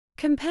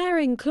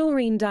Comparing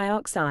chlorine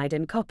dioxide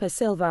and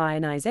copper-silver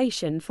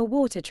ionization for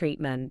water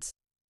treatment.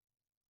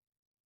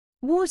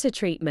 Water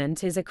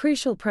treatment is a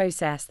crucial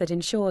process that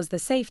ensures the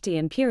safety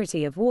and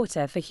purity of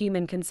water for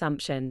human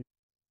consumption.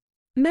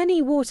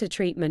 Many water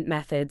treatment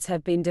methods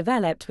have been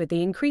developed with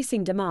the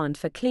increasing demand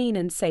for clean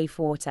and safe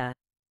water.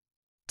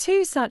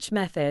 Two such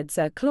methods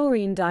are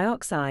chlorine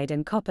dioxide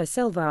and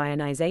copper-silver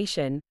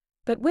ionization,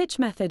 but which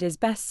method is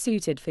best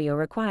suited for your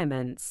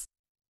requirements?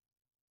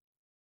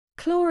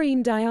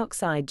 Chlorine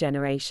dioxide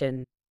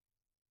generation.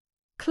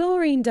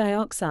 Chlorine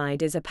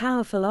dioxide is a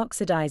powerful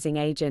oxidizing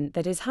agent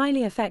that is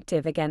highly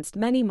effective against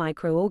many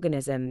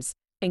microorganisms,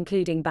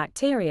 including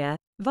bacteria,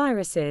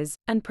 viruses,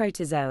 and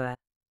protozoa.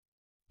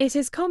 It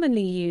is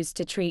commonly used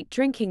to treat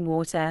drinking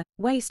water,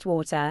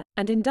 wastewater,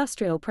 and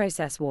industrial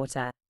process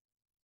water.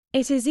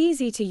 It is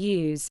easy to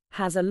use,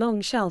 has a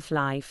long shelf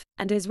life,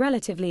 and is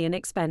relatively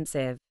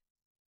inexpensive.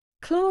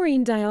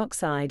 Chlorine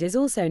dioxide is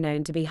also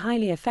known to be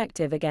highly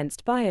effective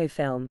against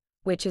biofilm,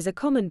 which is a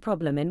common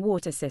problem in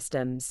water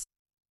systems.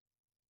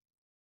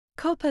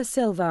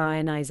 Copper-silver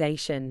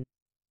ionization.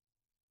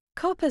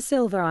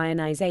 Copper-silver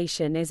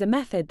ionization is a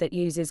method that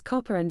uses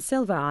copper and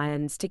silver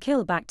ions to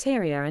kill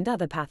bacteria and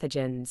other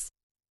pathogens.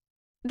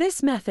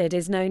 This method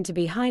is known to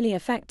be highly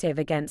effective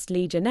against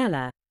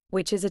Legionella,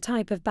 which is a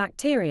type of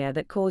bacteria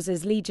that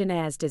causes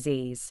Legionnaires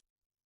disease.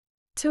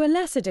 To a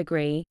lesser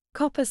degree,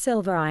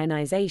 copper-silver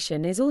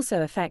ionization is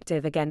also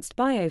effective against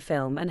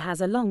biofilm and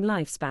has a long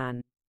lifespan.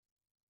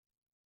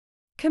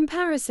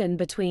 Comparison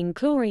between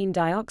chlorine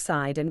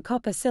dioxide and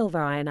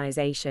copper-silver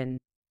ionization.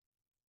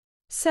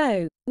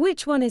 So,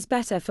 which one is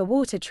better for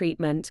water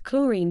treatment,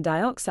 chlorine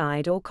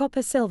dioxide or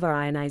copper-silver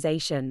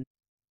ionization?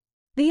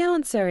 The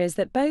answer is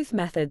that both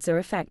methods are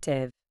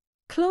effective.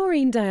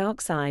 Chlorine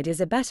dioxide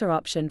is a better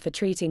option for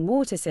treating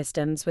water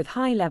systems with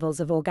high levels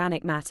of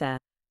organic matter,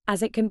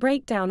 as it can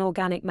break down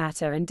organic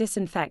matter and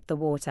disinfect the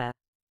water.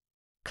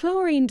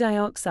 Chlorine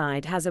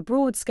dioxide has a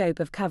broad scope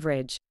of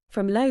coverage,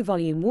 from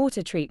low-volume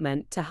water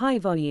treatment to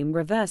high-volume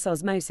reverse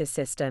osmosis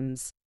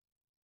systems.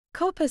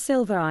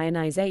 Copper-silver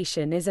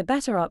ionization is a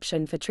better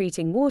option for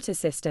treating water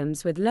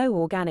systems with low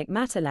organic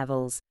matter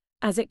levels,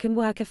 as it can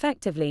work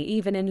effectively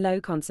even in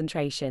low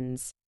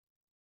concentrations.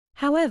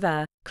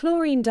 However,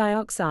 chlorine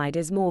dioxide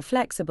is more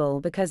flexible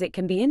because it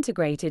can be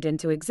integrated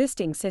into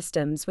existing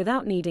systems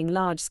without needing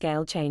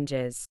large-scale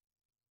changes.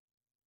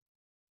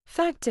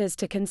 Factors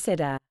to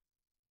consider.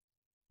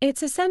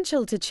 It's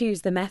essential to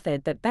choose the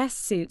method that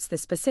best suits the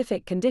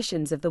specific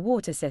conditions of the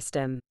water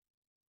system.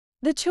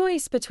 The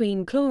choice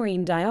between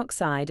chlorine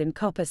dioxide and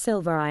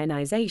copper-silver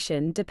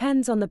ionization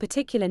depends on the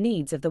particular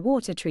needs of the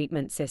water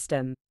treatment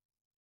system.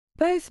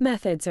 Both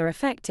methods are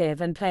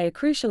effective and play a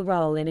crucial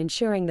role in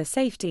ensuring the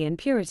safety and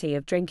purity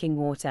of drinking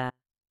water.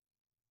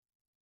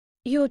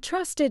 Your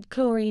trusted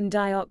chlorine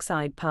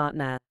dioxide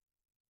partner.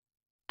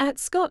 At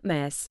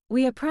Scotmas,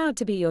 we are proud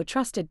to be your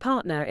trusted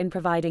partner in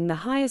providing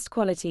the highest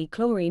quality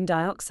chlorine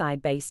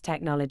dioxide-based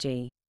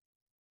technology.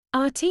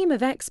 Our team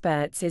of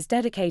experts is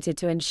dedicated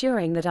to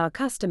ensuring that our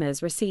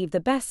customers receive the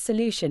best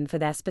solution for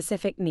their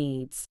specific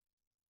needs.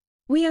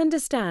 We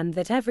understand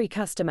that every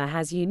customer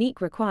has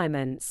unique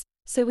requirements,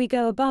 so we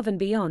go above and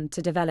beyond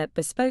to develop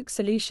bespoke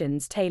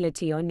solutions tailored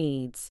to your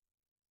needs.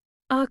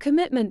 Our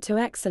commitment to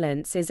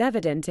excellence is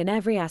evident in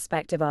every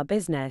aspect of our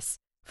business,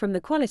 from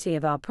the quality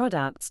of our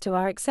products to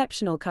our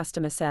exceptional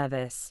customer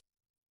service.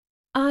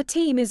 Our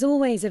team is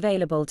always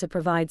available to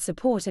provide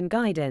support and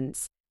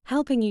guidance,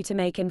 helping you to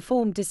make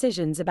informed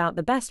decisions about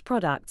the best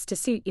products to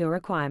suit your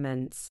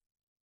requirements.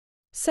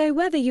 So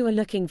whether you are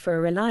looking for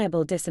a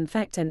reliable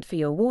disinfectant for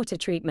your water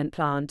treatment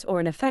plant or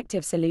an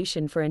effective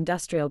solution for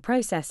industrial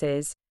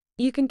processes,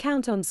 you can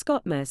count on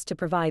Scotmas to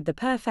provide the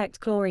perfect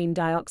chlorine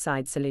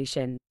dioxide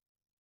solution.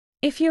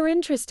 If you're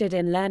interested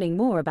in learning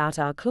more about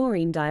our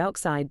chlorine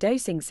dioxide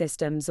dosing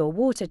systems or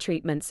water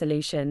treatment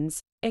solutions,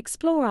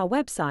 explore our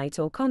website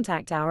or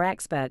contact our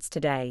experts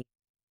today.